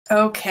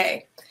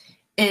Okay.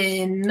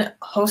 In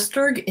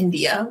Hosdurg,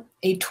 India,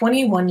 a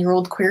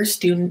 21-year-old queer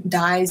student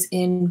dies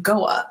in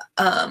Goa.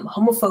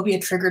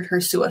 Homophobia triggered her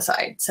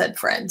suicide, said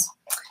friends.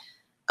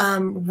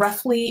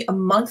 Roughly a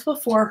month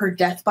before her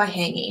death by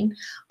hanging,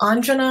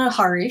 Anjana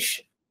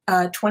Harish,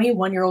 a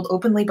 21-year-old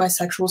openly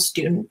bisexual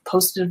student,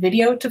 posted a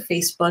video to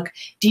Facebook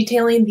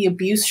detailing the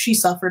abuse she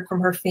suffered from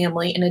her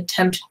family in an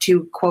attempt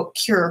to, quote,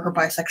 cure her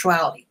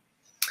bisexuality.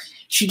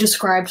 She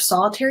described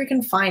solitary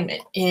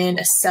confinement in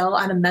a cell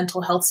at a mental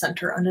health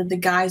center under the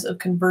guise of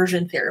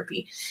conversion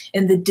therapy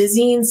and the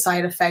dizzying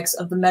side effects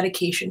of the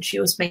medication she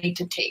was made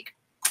to take.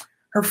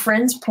 Her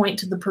friends point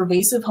to the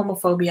pervasive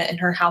homophobia in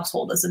her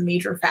household as a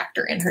major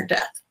factor in her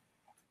death.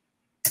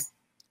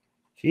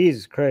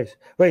 Jesus Christ.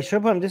 Wait,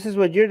 Shubham, this is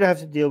what you'd have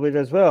to deal with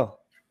as well.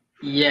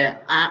 Yeah,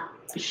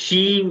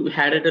 she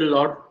had it a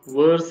lot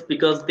worse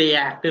because they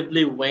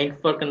actively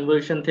went for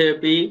conversion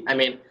therapy. I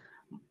mean,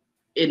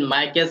 in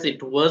my case,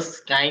 it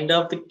was kind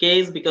of the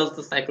case because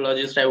the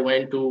psychologist I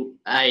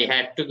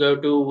had to go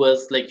to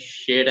was like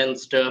shit and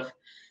stuff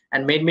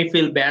and made me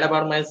feel bad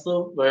about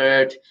myself.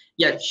 But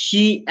yeah,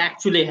 she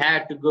actually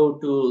had to go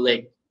to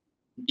like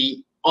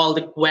all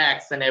the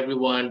quacks and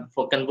everyone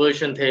for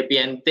conversion therapy.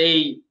 And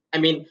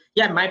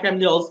my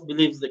family also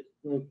believes that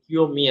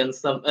cure me and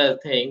some other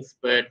things,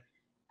 but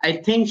I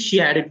think she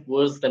had it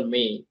worse than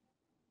me.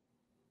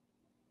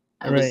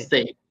 I would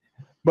say.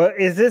 But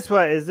is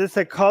this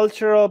a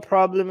cultural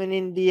problem in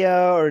India,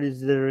 or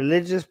is it a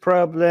religious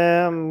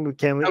problem? Is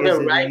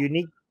it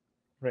unique?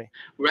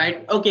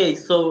 Right. Okay.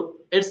 So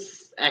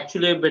it's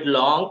actually a bit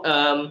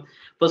long.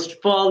 First of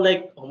all,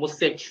 like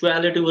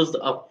homosexuality was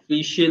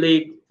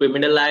officially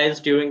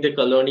criminalized during the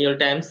colonial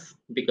times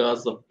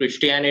because of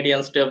Christianity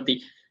and stuff.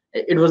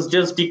 It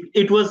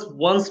was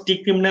once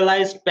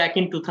decriminalized back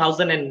in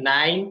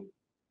 2009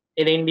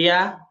 in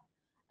India.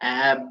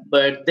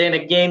 But then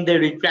again, they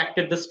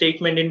retracted the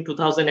statement in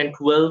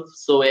 2012.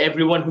 So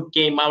everyone who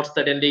came out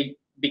suddenly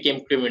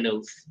became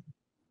criminals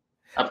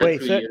after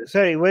 3 years.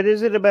 Sorry, what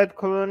is it about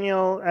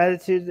colonial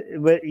attitude?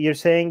 What you're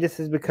saying this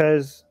is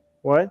because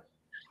what?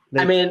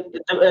 I mean,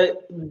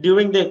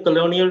 during the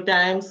colonial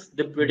times,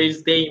 the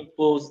British, they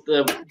imposed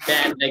the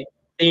ban, like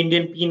the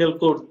Indian Penal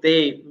Code,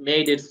 they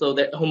made it so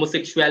that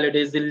homosexuality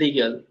is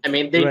illegal. I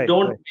mean, they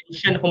don't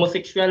mention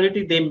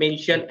homosexuality, they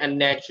mention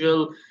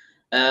unnatural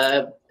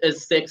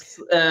sex,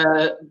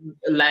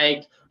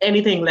 like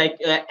anything like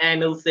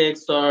anal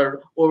sex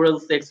or oral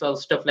sex or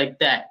stuff like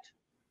that.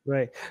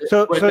 Right.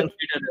 So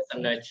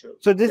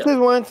this is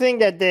one thing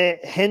that the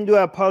Hindu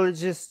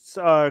apologists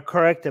are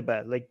correct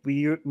about. Like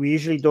we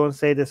usually don't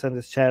say this on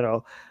this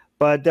channel,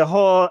 but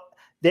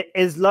the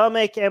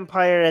Islamic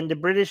Empire and the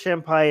British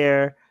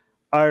Empire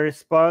are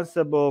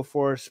responsible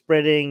for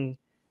spreading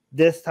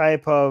this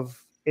type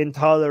of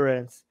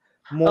intolerance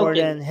more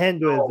than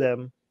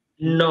Hinduism.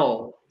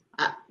 No.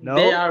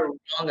 They are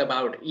wrong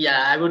about it.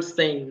 Yeah, I would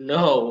say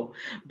no,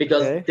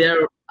 because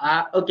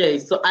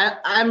so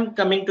I'm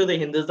coming to the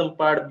Hinduism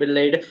part a bit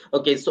later.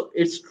 Okay, so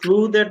it's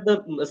true that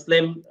the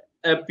Muslim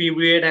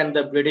period and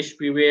the British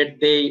period,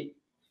 they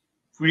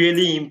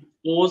really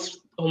imposed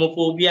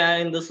homophobia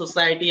in the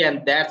society,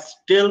 and that's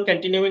still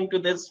continuing to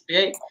this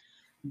day.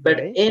 But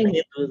in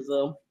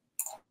Hinduism,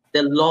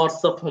 there are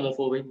lots of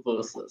homophobic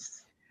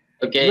verses.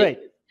 Okay,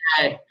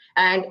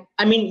 and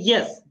I mean,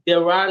 yes,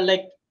 there are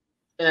like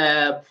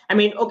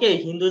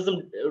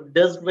Hinduism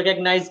does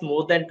recognize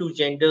more than two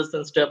genders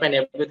and stuff and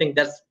everything.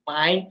 That's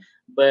fine.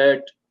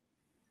 But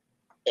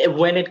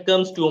when it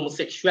comes to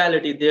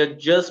homosexuality, they're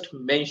just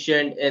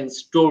mentioned in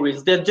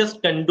stories. They're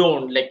just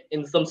condoned, like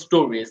in some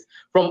stories.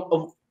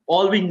 From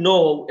all we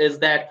know is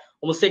that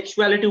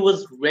homosexuality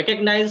was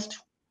recognized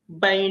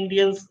by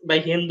Indians, by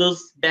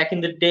Hindus back in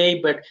the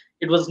day, but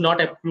it was not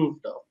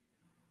approved of.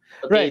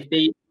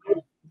 Okay,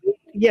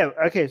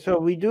 okay. So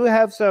we do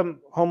have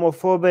some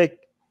homophobic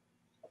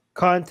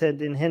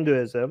content in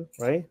Hinduism,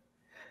 right?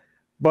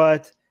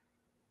 But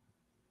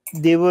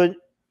they're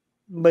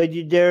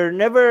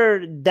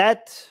never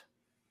that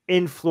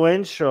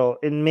influential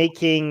in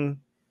making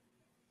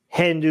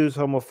Hindus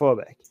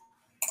homophobic.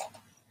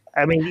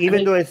 I mean,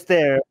 even though it's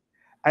there,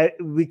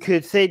 we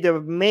could say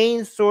the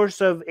main source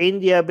of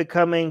India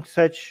becoming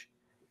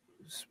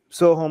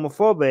so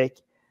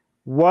homophobic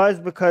was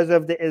because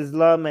of the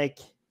Islamic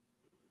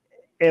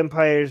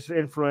Empire's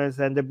influence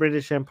and the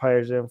British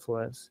Empire's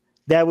influence.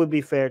 That would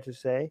be fair to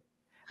say.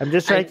 I'm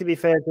just trying to be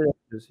fair to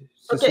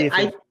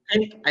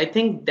I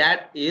think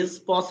that is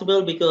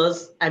possible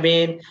because I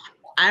mean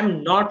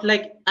I'm not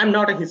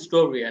a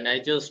historian. I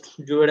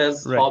just do it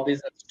as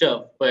hobbies and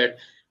stuff. But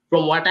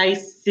from what I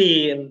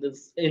see in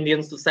this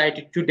Indian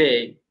society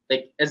today,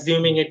 like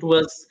assuming it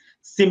was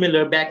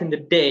similar back in the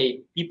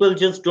day, people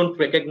just don't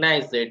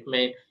recognize it.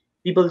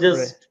 People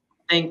just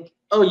think,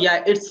 oh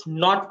yeah, it's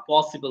not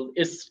possible.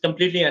 It's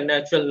completely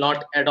unnatural,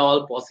 not at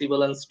all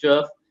possible and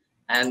stuff.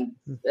 And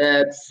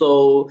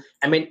so,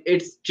 I mean,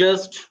 it's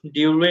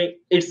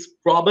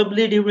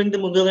probably during the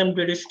Mughal and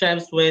British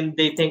times when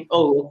they think,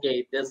 oh,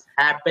 okay, this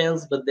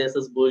happens, but this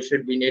is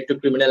bullshit. We need to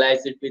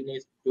criminalize it. We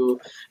need to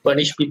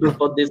punish people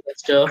for this and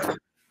stuff.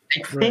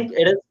 I think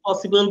it is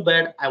possible,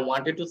 but I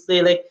wanted to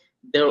say like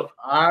there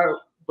are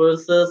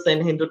verses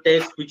in Hindu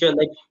texts which are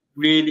like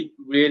really,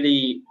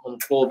 really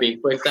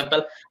homophobic. For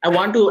example, I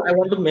want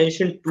to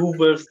mention two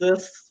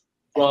verses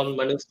from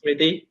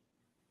Manusmriti.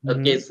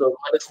 Okay, Mhm. so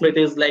Manusmriti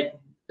is like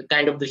the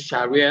kind of the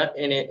Sharia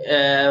in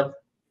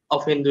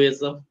of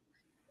Hinduism.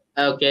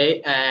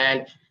 Okay,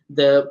 and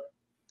the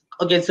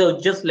okay, so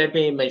just let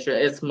me mention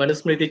it's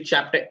Manusmriti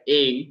chapter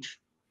 8,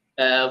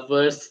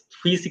 verse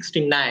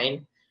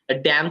 369. A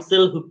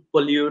damsel who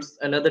pollutes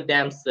another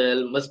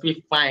damsel must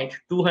be fined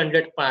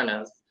 200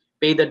 panas,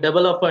 pay the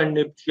double of her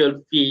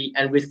nuptial fee,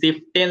 and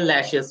receive 10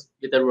 lashes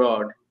with a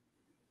rod.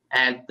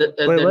 And Wait,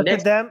 the what's a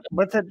next, dam?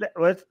 What's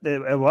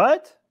the a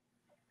what?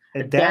 A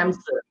a dam?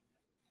 damsel,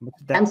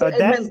 What's a dam? damsel Oh,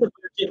 it means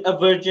dam. a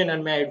virgin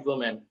unmarried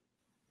woman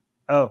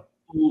Oh,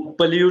 who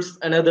pollutes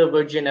another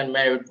virgin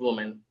unmarried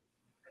woman.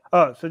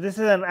 oh. So this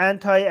is an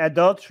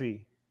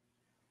anti-adultery.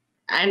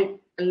 And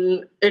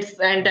it's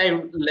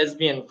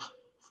anti-lesbian.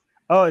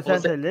 Oh, it's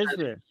Homosexuality.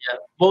 anti-lesbian. Yeah,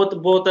 both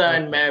are Okay.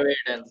 unmarried,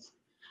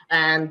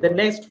 and the Right.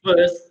 next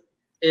verse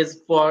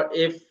is for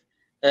if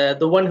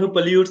the one who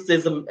pollutes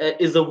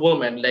is a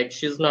woman, like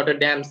she's not a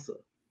damsel,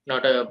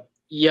 not a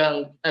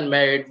young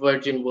unmarried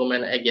virgin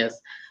woman, I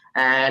guess.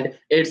 And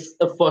it's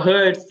for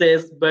her it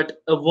says,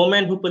 but a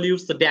woman who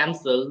pollutes a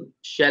damsel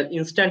shall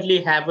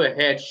instantly have her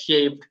head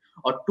shaved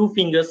or two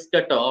fingers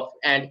cut off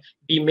and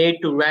be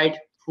made to ride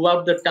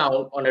throughout the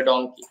town on a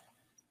donkey.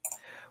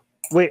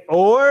 Wait,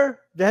 or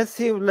that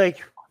seemed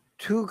like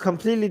two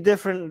completely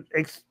different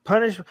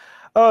punishment.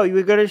 Oh, you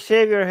were gonna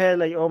shave your head?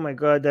 Like, oh my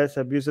god, that's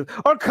abusive.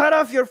 Or cut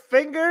off your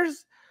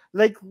fingers?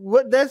 Like,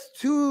 what? That's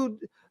two.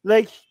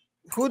 Like,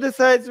 who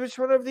decides which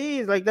one of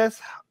these? Like,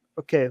 that's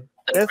okay.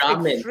 The That's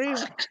Brahmins, extreme.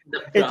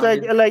 the It's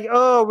Brahmins. like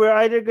oh, we're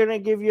either gonna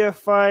give you a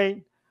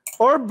fine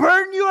or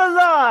burn you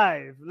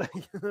alive.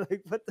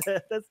 Like what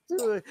the, that's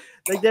too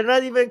like they're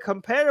not even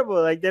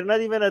comparable. Like they're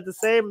not even at the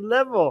same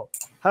level.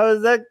 How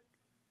is that?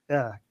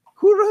 Yeah.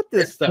 Who wrote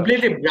this It's stuff?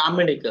 completely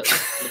Brahminical.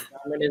 The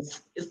Brahmin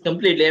is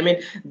completely. I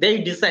mean, they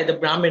decide the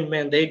Brahmin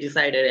men. They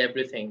decided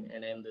everything,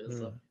 and in this.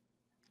 Hmm.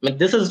 I mean,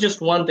 this is just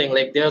one thing.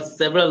 Like there are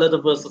several other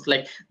verses.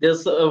 Like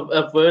there's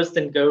a verse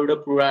in Garuda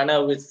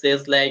Purana which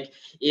says like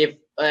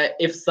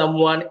if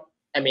someone,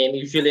 I mean,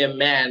 usually a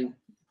man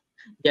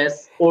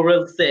gets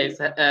oral sex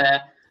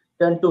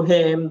done to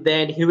him,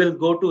 then he will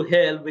go to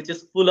hell, which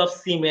is full of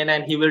semen,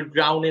 and he will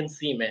drown in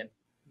semen,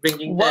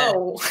 bringing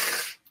Whoa.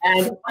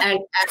 and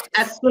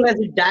as soon as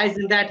he dies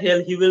in that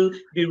hell, he will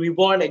be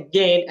reborn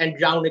again and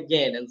drown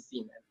again in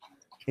semen.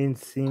 In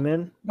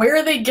semen? Where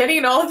are they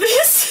getting all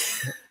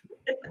this?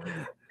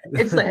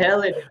 It's the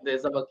hell in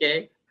Hinduism,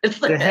 okay? It's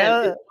the The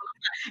hell. hell?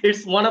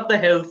 It's one of the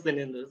hells in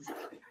Hinduism.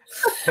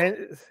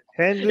 It's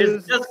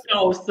Hindus, just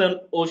an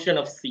ocean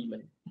of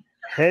semen.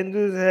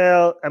 Hindus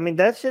hell. I mean,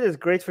 that shit is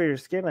great for your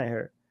skin, I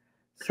heard.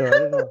 So I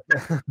don't know.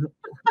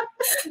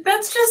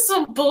 That's just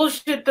some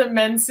bullshit that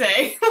men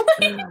say.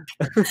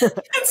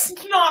 It's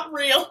not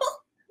real.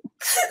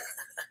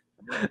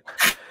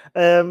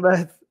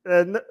 But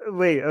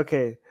wait,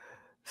 okay.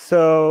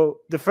 So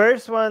the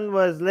first one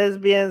was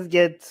lesbians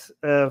get,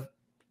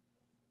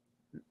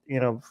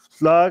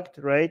 flogged,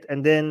 right?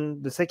 And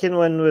then the second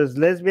one was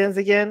lesbians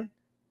again.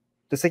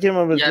 The second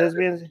one was Yeah,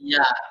 lesbians.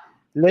 yeah.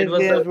 It was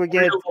Lesbians would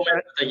get older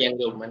woman with a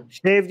younger woman.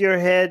 shaved your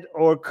head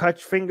or cut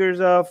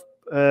fingers off.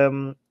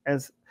 And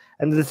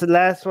this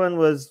last one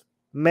was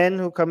men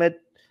who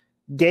commit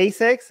gay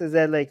sex. Is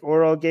that like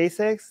oral gay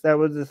sex? That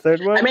was the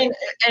third one. I mean,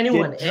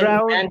 anyone, Get any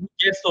drowned. man who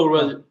gets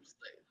oral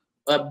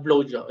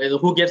blowjob,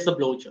 who gets a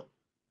blowjob.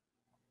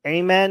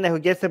 Any man who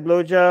gets a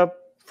blowjob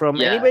from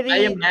Yeah, anybody. by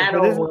a man So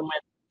or this,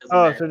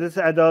 woman. so this is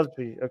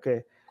adultery.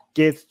 Okay,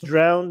 gets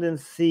drowned in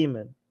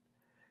semen.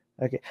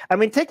 Okay, I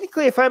mean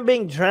technically, if I'm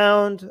being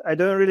drowned, I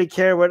don't really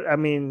care what. I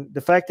mean,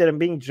 the fact that I'm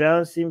being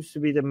drowned seems to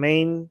be the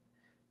main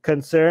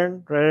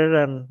concern rather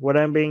than what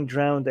I'm being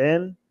drowned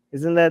in.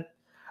 Isn't that?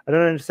 I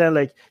don't understand.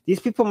 Like these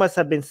people must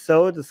have been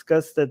so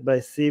disgusted by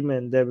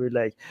semen that we're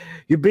like,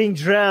 "You're being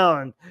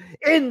drowned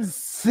in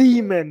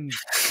semen."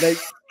 Like,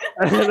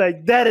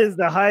 like that is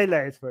the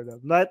highlight for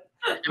them. Not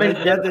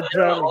the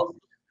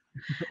drowning.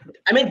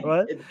 I mean,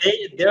 What?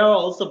 there are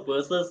also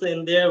verses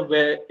in there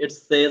where it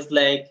says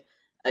like,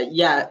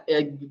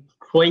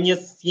 throwing your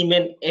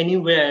semen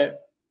anywhere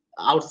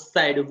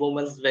outside a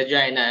woman's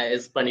vagina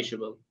is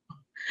punishable.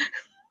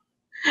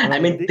 I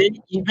mean, they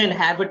even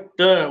have a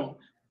term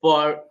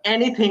for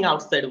anything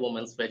outside a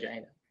woman's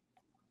vagina.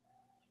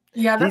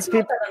 Yeah, that's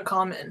not that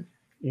uncommon.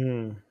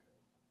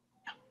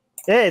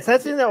 Yeah, it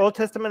says in the Old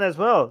Testament as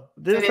well.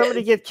 Didn't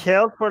somebody get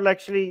killed for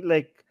actually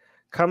like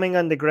coming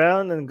on the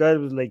ground, and God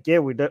was like, "Yeah,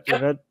 we're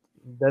not.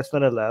 That's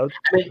not allowed."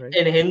 I mean, right?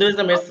 in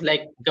Hinduism, it's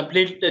like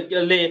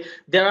completely.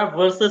 There are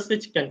verses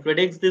which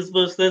contradicts these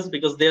verses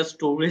because there are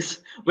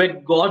stories where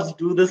gods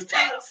do these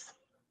things.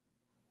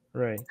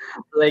 Right.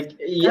 Like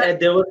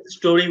there was a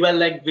story where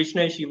like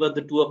Vishnu and Shiva,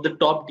 the two of the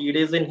top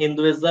deities in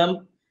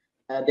Hinduism,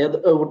 they're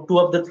two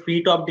of the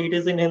three top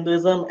deities in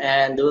Hinduism,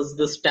 and there was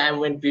this time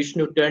when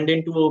Vishnu turned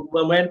into a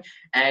woman,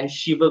 and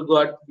Shiva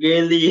got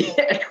really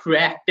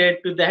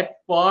attracted to that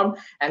form,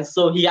 and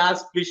so he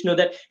asked Vishnu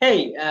that,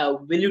 "Hey,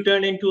 will you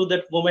turn into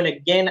that woman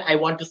again? I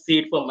want to see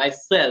it for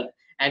myself."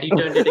 And he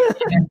turned it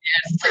again,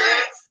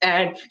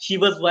 and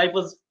Shiva's wife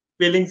was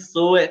feeling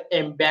so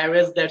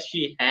embarrassed that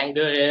she hanged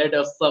her head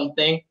or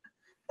something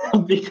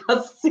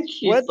because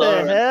she What saw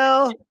the her.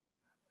 hell?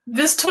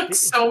 This took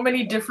so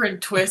many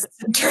different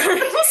twists and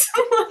turns.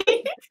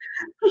 Wait,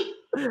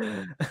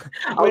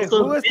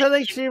 Also, who was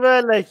telling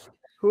Shiva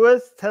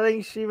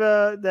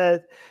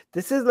that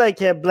this is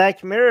like a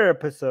Black Mirror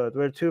episode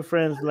where two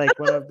friends, like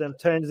one of them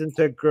turns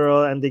into a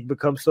girl and they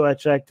become so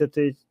attracted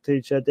to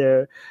each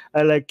other.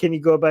 I like, can you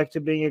go back to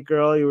being a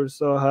girl? You were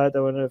so hot. I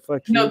want to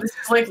fuck you. No, this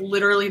is like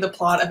literally the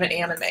plot of an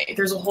anime.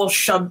 There's a whole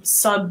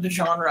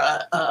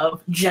sub-genre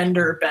of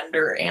gender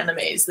bender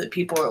animes that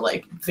people are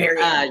like very.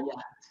 yeah.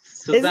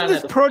 Isn't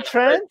this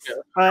pro-trans?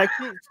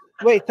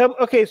 Wait.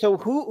 Okay, so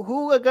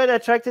who got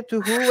attracted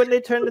to who when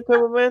they turned into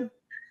a woman?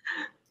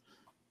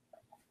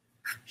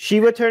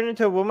 Shiva turned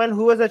into a woman.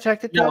 Who was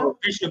attracted to him?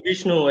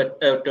 Vishnu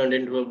turned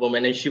into a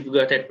woman, and Shiva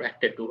got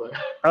attracted to her.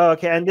 Oh,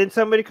 okay. And then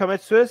somebody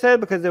commit suicide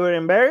because they were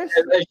embarrassed?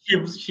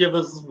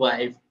 Shiva's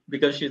wife,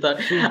 because she thought,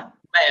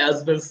 my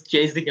husband's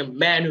chasing a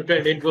man who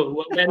turned into a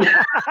woman.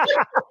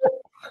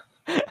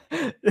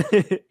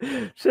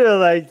 Sure,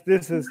 like,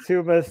 this is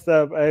too messed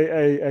up.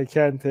 I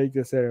can't take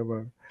this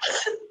anymore.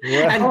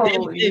 And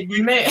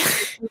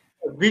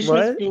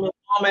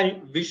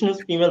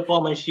Vishnu's female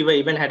form and Shiva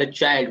even had a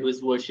child who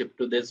is worshipped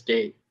to this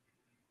day.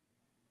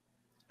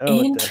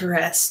 Oh,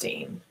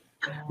 interesting.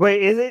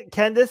 Wait,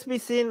 can this be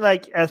seen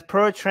like as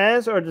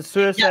pro-trans, or the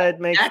suicide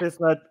makes this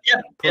not?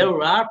 Yeah,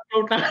 there are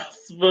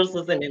pro-trans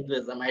verses in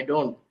Hinduism. I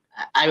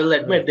will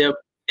admit there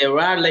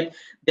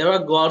are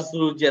gods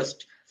who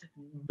just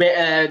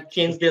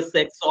change their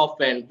sex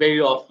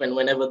very often,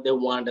 whenever they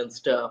want and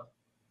stuff.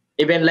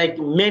 Even like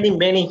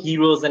many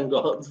heroes and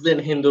gods in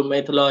Hindu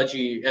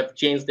mythology have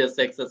changed their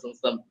sexes and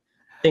some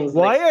things.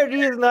 Why are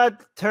these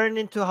not turned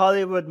into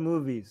Hollywood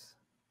movies?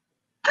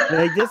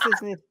 Like,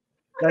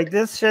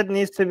 this shit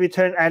needs to be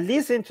turned at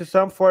least into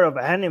some form of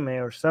anime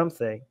or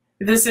something.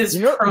 This is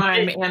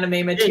prime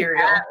anime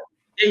material.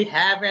 They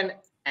have an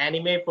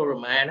anime for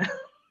Ramayana,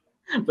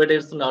 but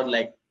it's not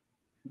like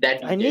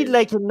that. I need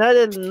like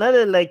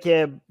another like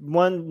not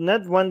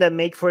one that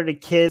make for the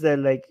kids that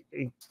like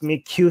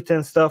make cute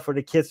and stuff for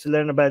the kids to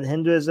learn about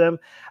Hinduism.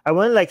 I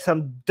want like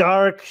some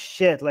dark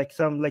shit, like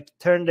some like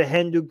turn the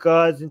Hindu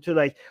gods into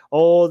like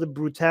all the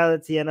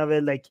brutality and of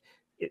it, like,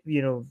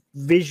 you know,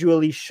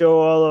 visually show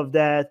all of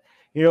that.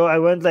 You know, I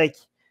want like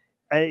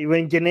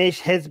when Ganesh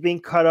head's being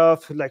cut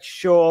off, like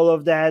show all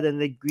of that, and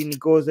like when he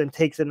goes and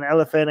takes an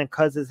elephant and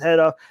cuts his head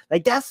off,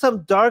 like that's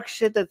some dark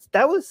shit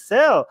that would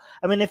sell.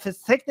 I mean, if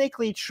it's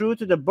technically true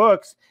to the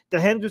books, the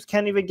Hindus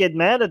can't even get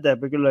mad at that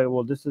because, like,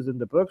 well, this is in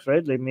the books,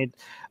 right?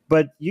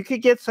 But you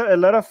could get a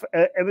lot of.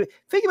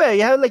 Think about it.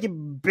 You have like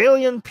 1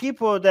 billion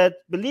people that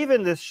believe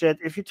in this shit.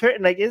 If you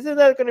turn, like, isn't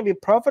that going to be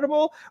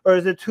profitable, or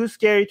is it too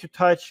scary to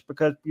touch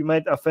because you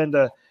might offend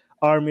an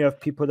army of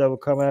people that will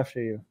come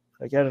after you?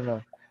 Like, I don't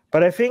know.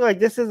 But I think like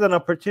this is an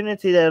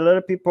opportunity that a lot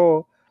of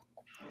people.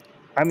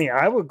 I mean,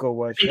 I would go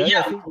watch that.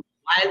 Yeah,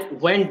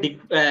 when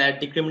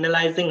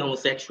decriminalizing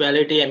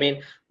homosexuality, I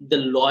mean, the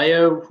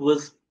lawyer who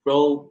was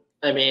who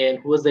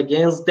was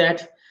against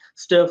that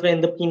stuff in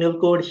the penal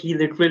code, he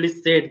literally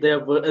said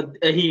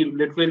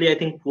I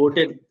think,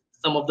 quoted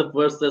some of the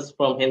verses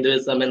from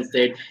Hinduism and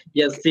said,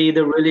 "Yes, see,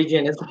 the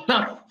religion is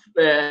not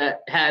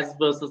has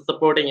verses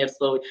supporting it,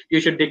 so you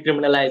should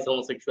decriminalize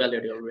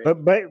homosexuality already."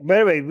 But by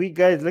the way, we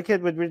guys, look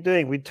at what we're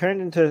doing. We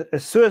turned into a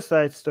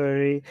suicide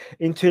story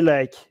into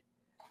like,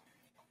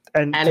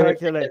 and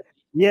talking like,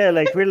 yeah,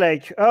 like we're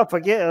like, oh,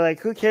 forget, like,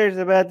 who cares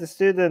about the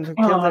student who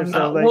killed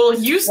herself? Like, well,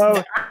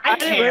 I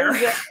care.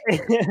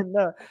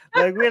 No,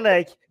 like we're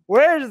like,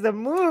 where's the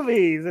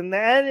movies and the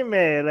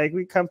anime? Like,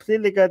 we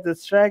completely got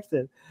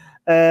distracted.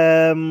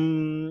 I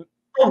wanted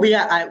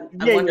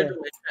to mention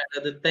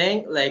another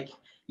thing, like.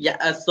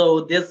 Yeah,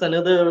 so there's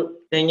another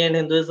thing in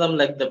Hinduism,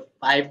 like the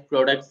 5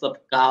 products of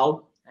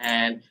cow.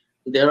 And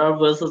there are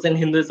verses in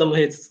Hinduism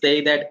which say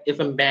that if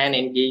a man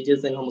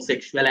engages in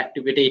homosexual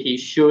activity, he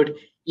should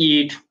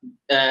eat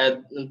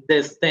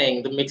this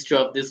thing, the mixture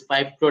of these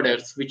 5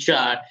 products, which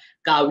are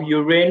cow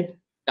urine,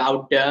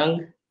 cow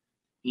dung,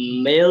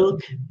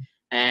 milk,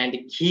 and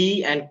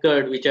ghee and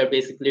curd, which are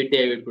basically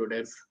dairy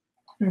products.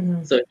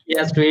 Mm-hmm. So he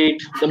has to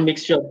eat the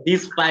mixture of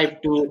these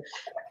 5 to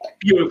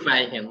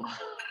purify him.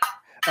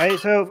 All right,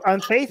 so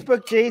on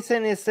Facebook,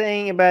 Jason is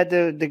saying about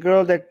the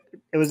girl that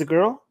it was a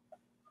girl.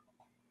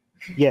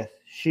 Yes,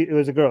 it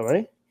was a girl,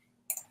 right?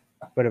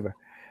 Whatever,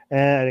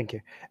 I don't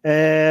care.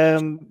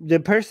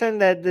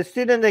 The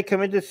student that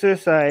committed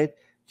suicide,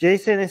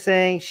 Jason is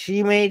saying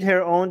she made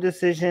her own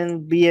decision,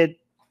 be it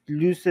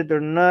lucid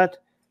or not.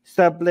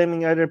 Stop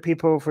blaming other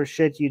people for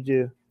shit you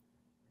do.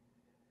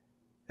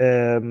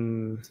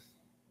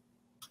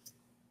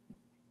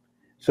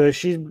 So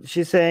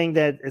she's saying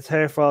that it's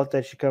her fault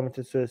that she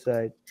committed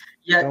suicide.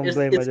 Yeah, Don't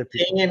blame it's other a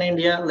people. thing in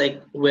India.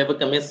 Like whoever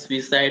commits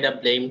suicide are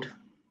blamed.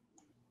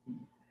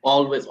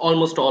 Almost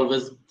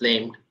always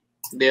blamed.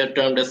 They're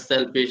termed as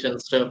selfish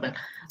and stuff, and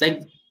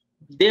like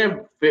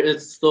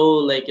it's so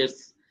like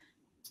it's.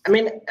 I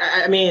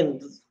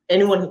mean,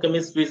 anyone who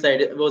commits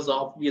suicide was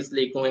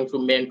obviously going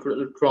through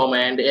mental trauma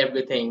and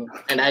everything,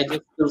 and I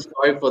just feel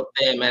sorry for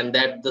them, and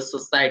that the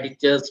society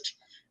just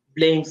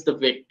blames the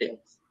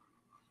victims.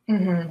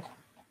 Mm-hmm.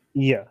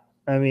 Yeah,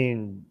 I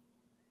mean,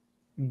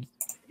 do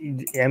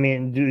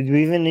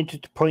we even need to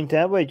point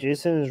out why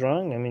Jason is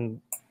wrong? I mean,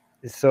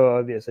 it's so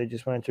obvious. I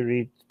just wanted to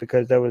read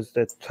because that was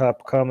the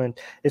top comment.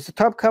 It's the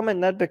top comment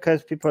not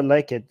because people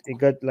like it. It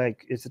got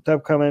like it's the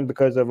top comment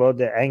because of all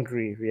the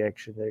angry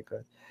reaction they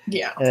got.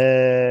 Yeah.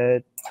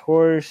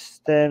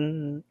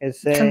 Torsten is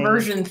saying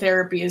conversion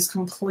therapy is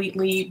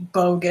completely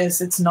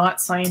bogus. It's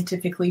not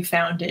scientifically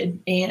founded,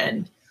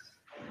 and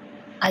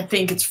I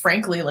think it's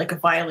frankly like a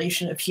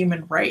violation of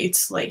human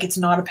rights. Like, it's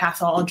not a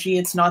pathology.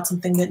 It's not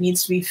something that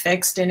needs to be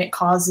fixed, and it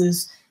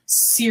causes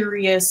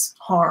serious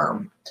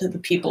harm to the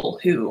people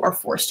who are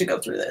forced to go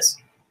through this.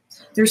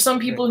 There's some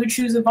people who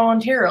choose it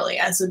voluntarily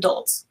as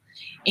adults,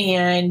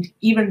 and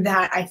even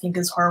that I think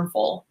is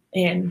harmful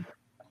and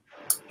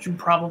should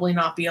probably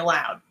not be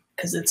allowed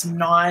because it's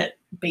not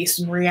based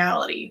in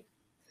reality.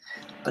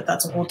 But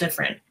that's a whole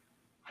different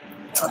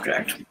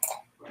subject.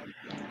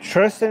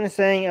 Tristan is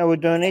saying, I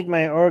would donate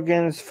my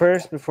organs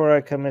first before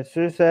I commit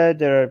suicide.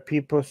 There are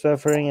people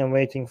suffering and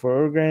waiting for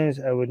organs.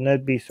 I would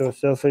not be so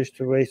selfish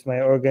to waste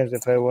my organs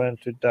if I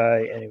want to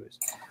die anyways.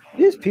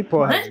 These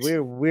people have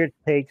weird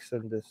takes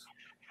on this.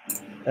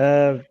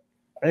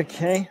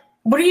 Okay.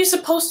 What are you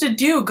supposed to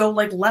do? Go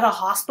like let a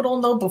hospital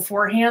know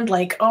beforehand?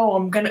 Like, oh,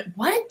 I'm gonna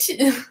what?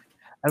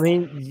 I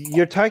mean,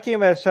 you're talking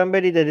about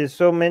somebody that is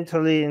so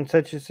mentally in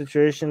such a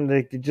situation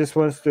that it just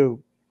wants to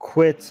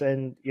quit,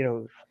 and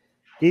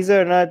these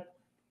are not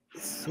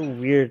so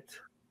weird.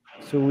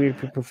 So weird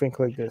people think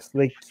like this.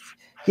 Like,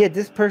 yeah,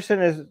 this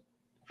person is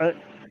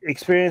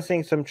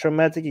experiencing some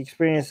traumatic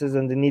experiences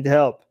and they need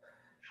help.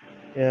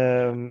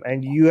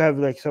 And you have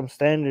like some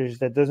standards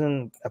that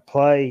doesn't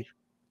apply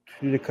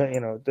to the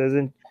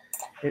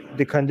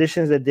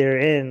conditions that they're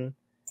in.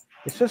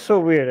 It's just so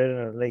weird. I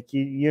don't know. Like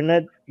you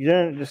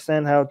don't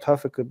understand how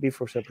tough it could be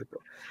for some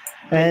people.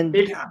 And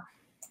it's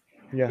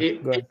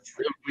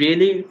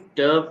really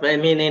tough. I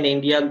mean, in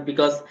India,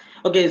 because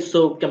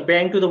so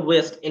comparing to the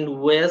West, in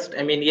West,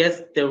 I mean,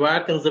 yes, there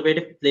are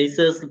conservative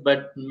places,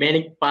 but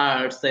many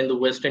parts in the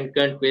Western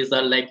countries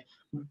are like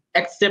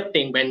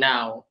accepting by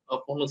now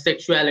of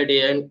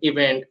homosexuality and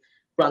even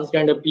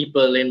transgender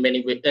people in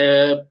many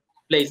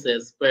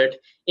places. But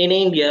in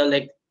India,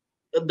 like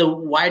the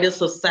wider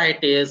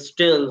society is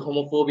still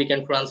homophobic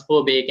and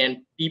transphobic, and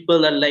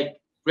people are like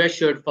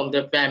pressured from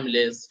their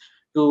families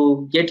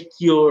to get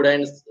cured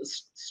and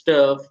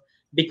stuff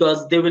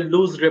because they will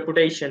lose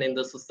reputation in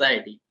the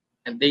society,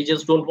 and they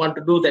just don't want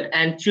to do that.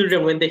 And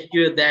children, when they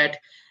hear that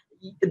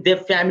their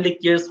family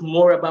cares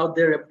more about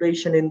their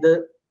reputation in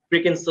the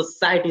freaking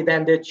society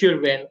than their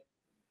children,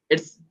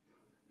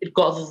 it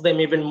causes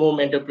them even more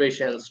mental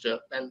pressure and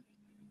stuff. And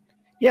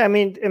yeah, I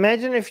mean,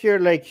 imagine if you're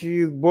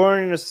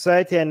born in a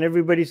society and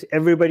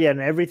everybody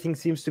and everything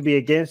seems to be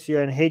against you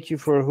and hate you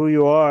for who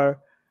you are,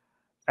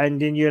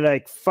 and then you're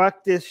like,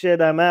 fuck this shit,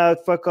 I'm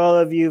out, fuck all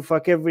of you,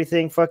 fuck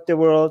everything, fuck the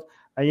world,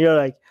 and you're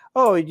like,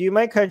 oh, do you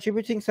mind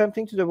contributing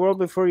something to the world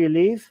before you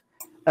leave?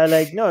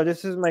 Like, no,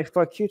 this is my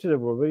fuck you to the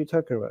world. What are you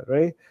talking about,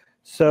 right?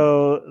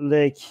 So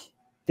like,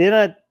 they're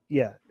not.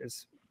 Yeah.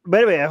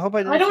 By the way, I hope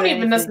I don't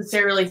even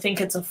necessarily think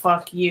it's a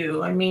fuck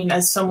you. I mean,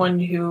 as someone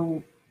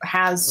who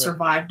has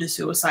survived a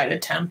suicide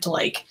attempt,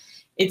 like,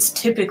 it's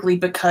typically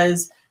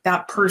because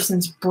that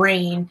person's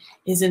brain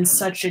is in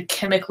such a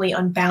chemically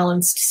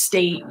unbalanced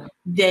state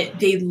that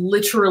they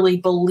literally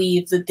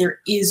believe that there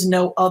is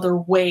no other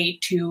way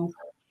to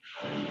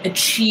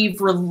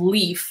achieve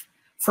relief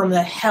from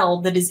the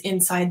hell that is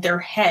inside their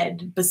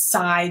head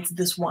besides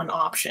this one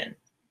option.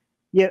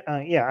 Yeah.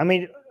 I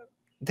mean,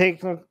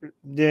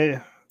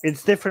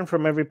 it's different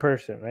from every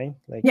person, right?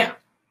 Like, yeah.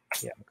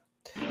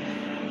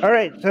 All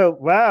right. So,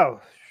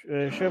 wow.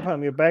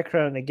 Shubham, your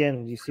background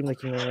again, you seem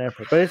like you're in an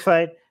airport, but it's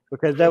fine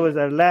because that was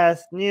our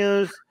last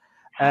news.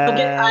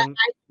 I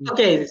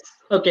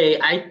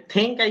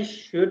think I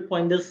should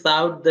point this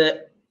out,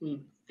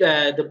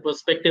 the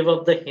perspective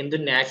of the Hindu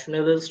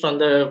nationalist on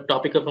the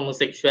topic of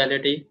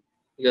homosexuality,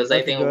 because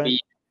I think it would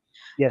be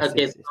yes.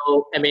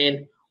 So I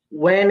mean,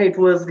 when it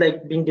was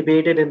like being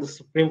debated in the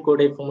Supreme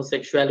Court if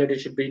homosexuality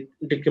should be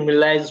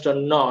decriminalized or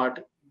not,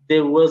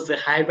 there was a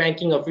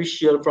high-ranking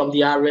official from the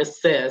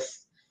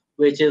RSS,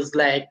 which is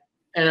like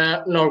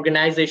an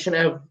organization,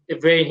 a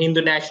very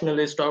Hindu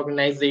nationalist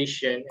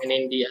organization in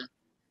India.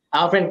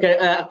 I often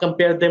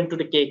compare them to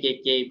the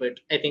KKK, but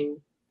I think,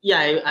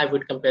 I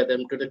would compare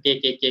them to the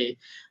KKK.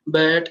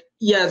 But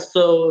yeah,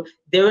 so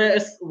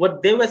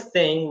what they were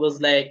saying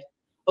was like,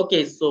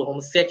 okay, so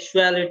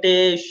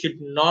homosexuality should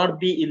not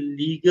be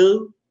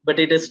illegal, but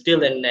it is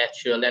still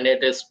unnatural, and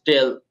it is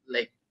still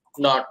like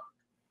not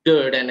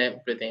dirt and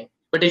everything.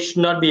 But it should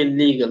not be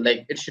illegal.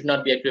 Like it should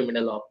not be a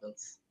criminal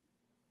offense.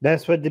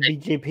 That's what the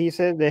BJP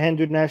said. The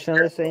Hindu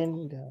nationalists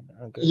saying.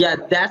 Okay. Yeah,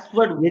 that's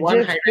what You're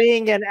one just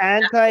being an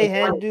highlight.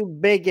 anti-Hindu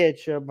bigot,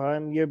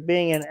 Shubham. You're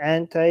being an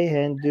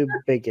anti-Hindu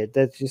bigot.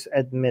 That's just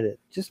admit it.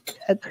 Just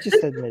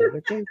admit it.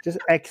 Okay, just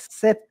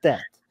accept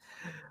that.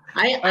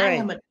 I right.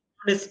 am a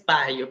communist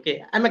spy.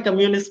 Okay, I'm a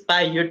communist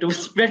spy here to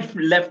spread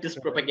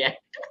leftist propaganda.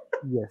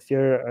 Yes,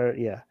 you're.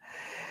 Yeah.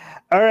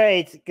 All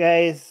right,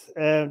 guys.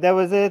 That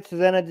was it.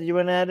 Susanna, did you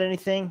want to add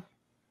anything?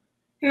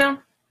 No.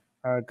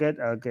 Good.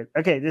 Good.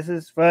 Okay, this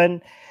is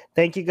fun.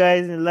 Thank you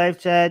guys in the live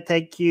chat.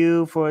 Thank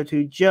you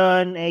to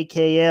John,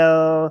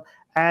 AKL,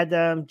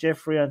 Adam,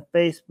 Jeffrey on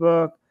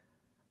Facebook,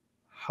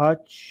 Hot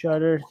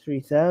Shutter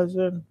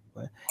 3000,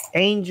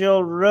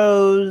 Angel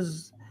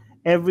Rose,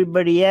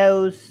 everybody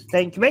else.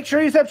 Thank you. Make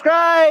sure you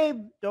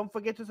subscribe. Don't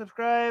forget to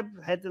subscribe.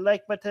 Hit the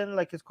like button,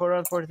 like it's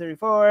Quran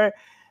 434,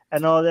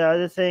 and all the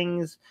other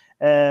things.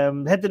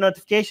 Hit the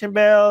notification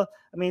bell.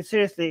 I mean,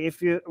 seriously,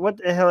 what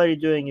the hell are you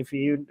doing if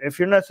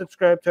you're not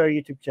subscribed to our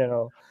YouTube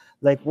channel?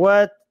 Like,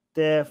 what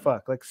the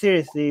fuck? Like,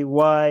 seriously,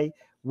 why?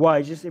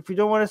 Just if you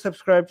don't want to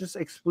subscribe, just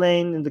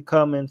explain in the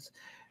comments.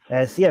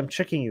 See, I'm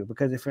tricking you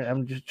because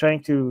I'm just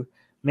trying to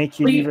make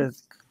you leave a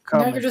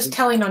comment. No, you're just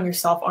telling on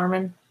yourself,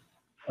 Armin.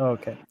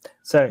 Okay,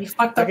 sorry. You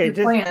fucked up your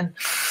plan.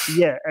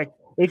 Yeah,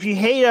 if you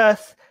hate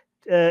us,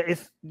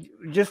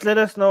 just let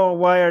us know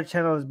why our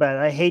channel is bad.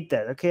 I hate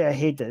that. Okay, I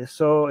hate that. It's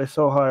so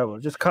horrible.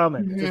 Just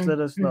comment. Just let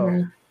us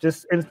know.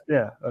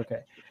 Okay.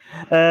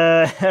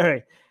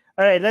 All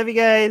right. Love you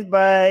guys.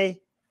 Bye,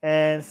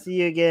 and see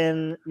you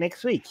again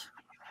next week.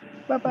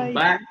 Bye.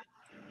 Bye.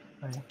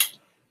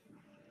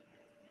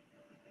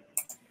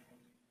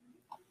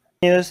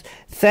 News.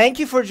 Thank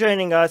you for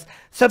joining us.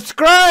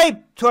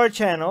 Subscribe to our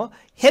channel.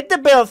 Hit the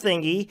bell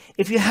thingy.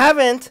 If you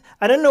haven't,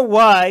 I don't know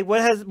why.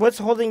 What's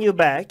holding you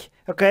back?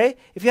 Okay.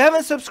 If you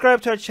haven't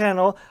subscribed to our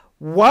channel,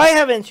 why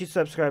haven't you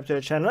subscribed to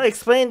our channel?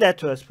 Explain that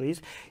to us,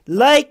 please.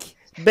 Like,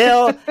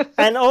 bell,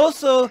 and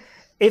also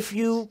if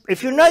you're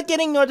not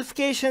getting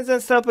notifications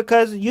and stuff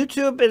because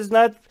YouTube is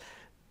not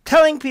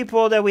telling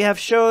people that we have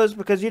shows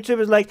because YouTube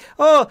is like,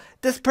 oh,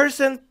 this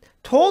person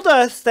told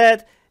us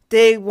that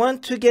they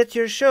want to get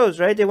your shows,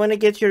 right? They want to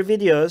get your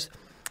videos,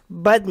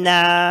 but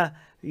nah,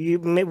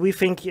 we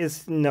think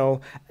is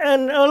no.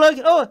 And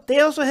they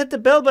also hit the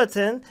bell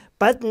button,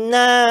 but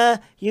nah,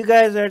 you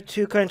guys are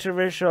too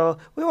controversial.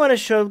 We want to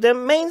show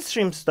them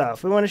mainstream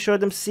stuff. We want to show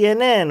them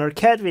CNN or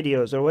cat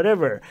videos or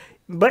whatever.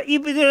 But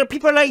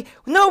people are like,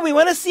 no, we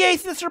want to see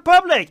Atheist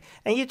Republic.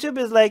 And YouTube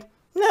is like,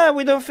 no,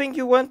 we don't think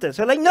you want this.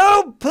 We're like,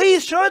 no,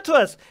 please show it to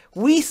us.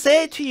 We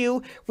say to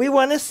you, we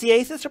want to see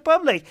Atheist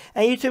Republic.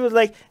 And YouTube is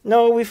like,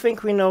 no, we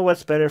think we know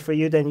what's better for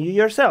you than you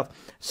yourself.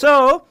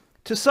 So,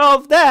 to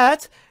solve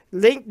that,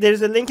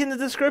 there's a link in the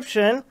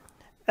description,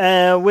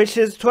 which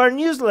is to our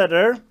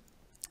newsletter.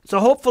 So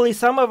hopefully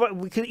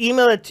we could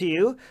email it to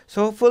you.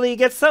 So hopefully you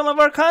get some of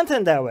our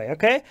content that way,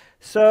 okay?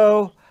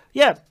 So,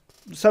 yeah,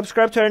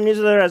 subscribe to our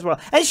newsletter as well.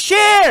 And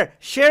share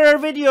our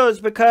videos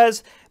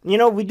because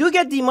we do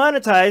get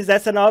demonetized.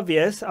 That's an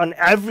obvious on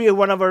every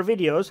one of our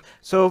videos.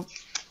 So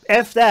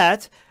F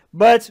that.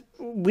 But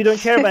we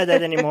don't care about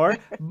that anymore.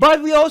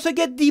 But we also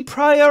get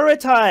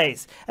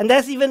deprioritized. And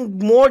that's even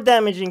more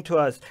damaging to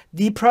us.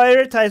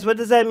 Deprioritized, what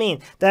does that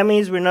mean? That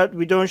means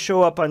we don't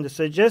show up on the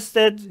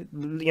suggested,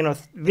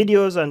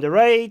 videos on the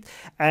right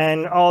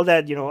and all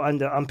that,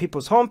 on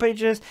people's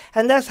homepages.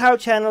 And that's how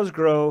channels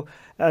grow.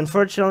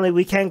 Unfortunately,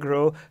 we can't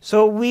grow.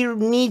 So we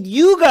need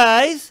you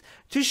guys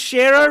to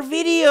share our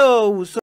videos.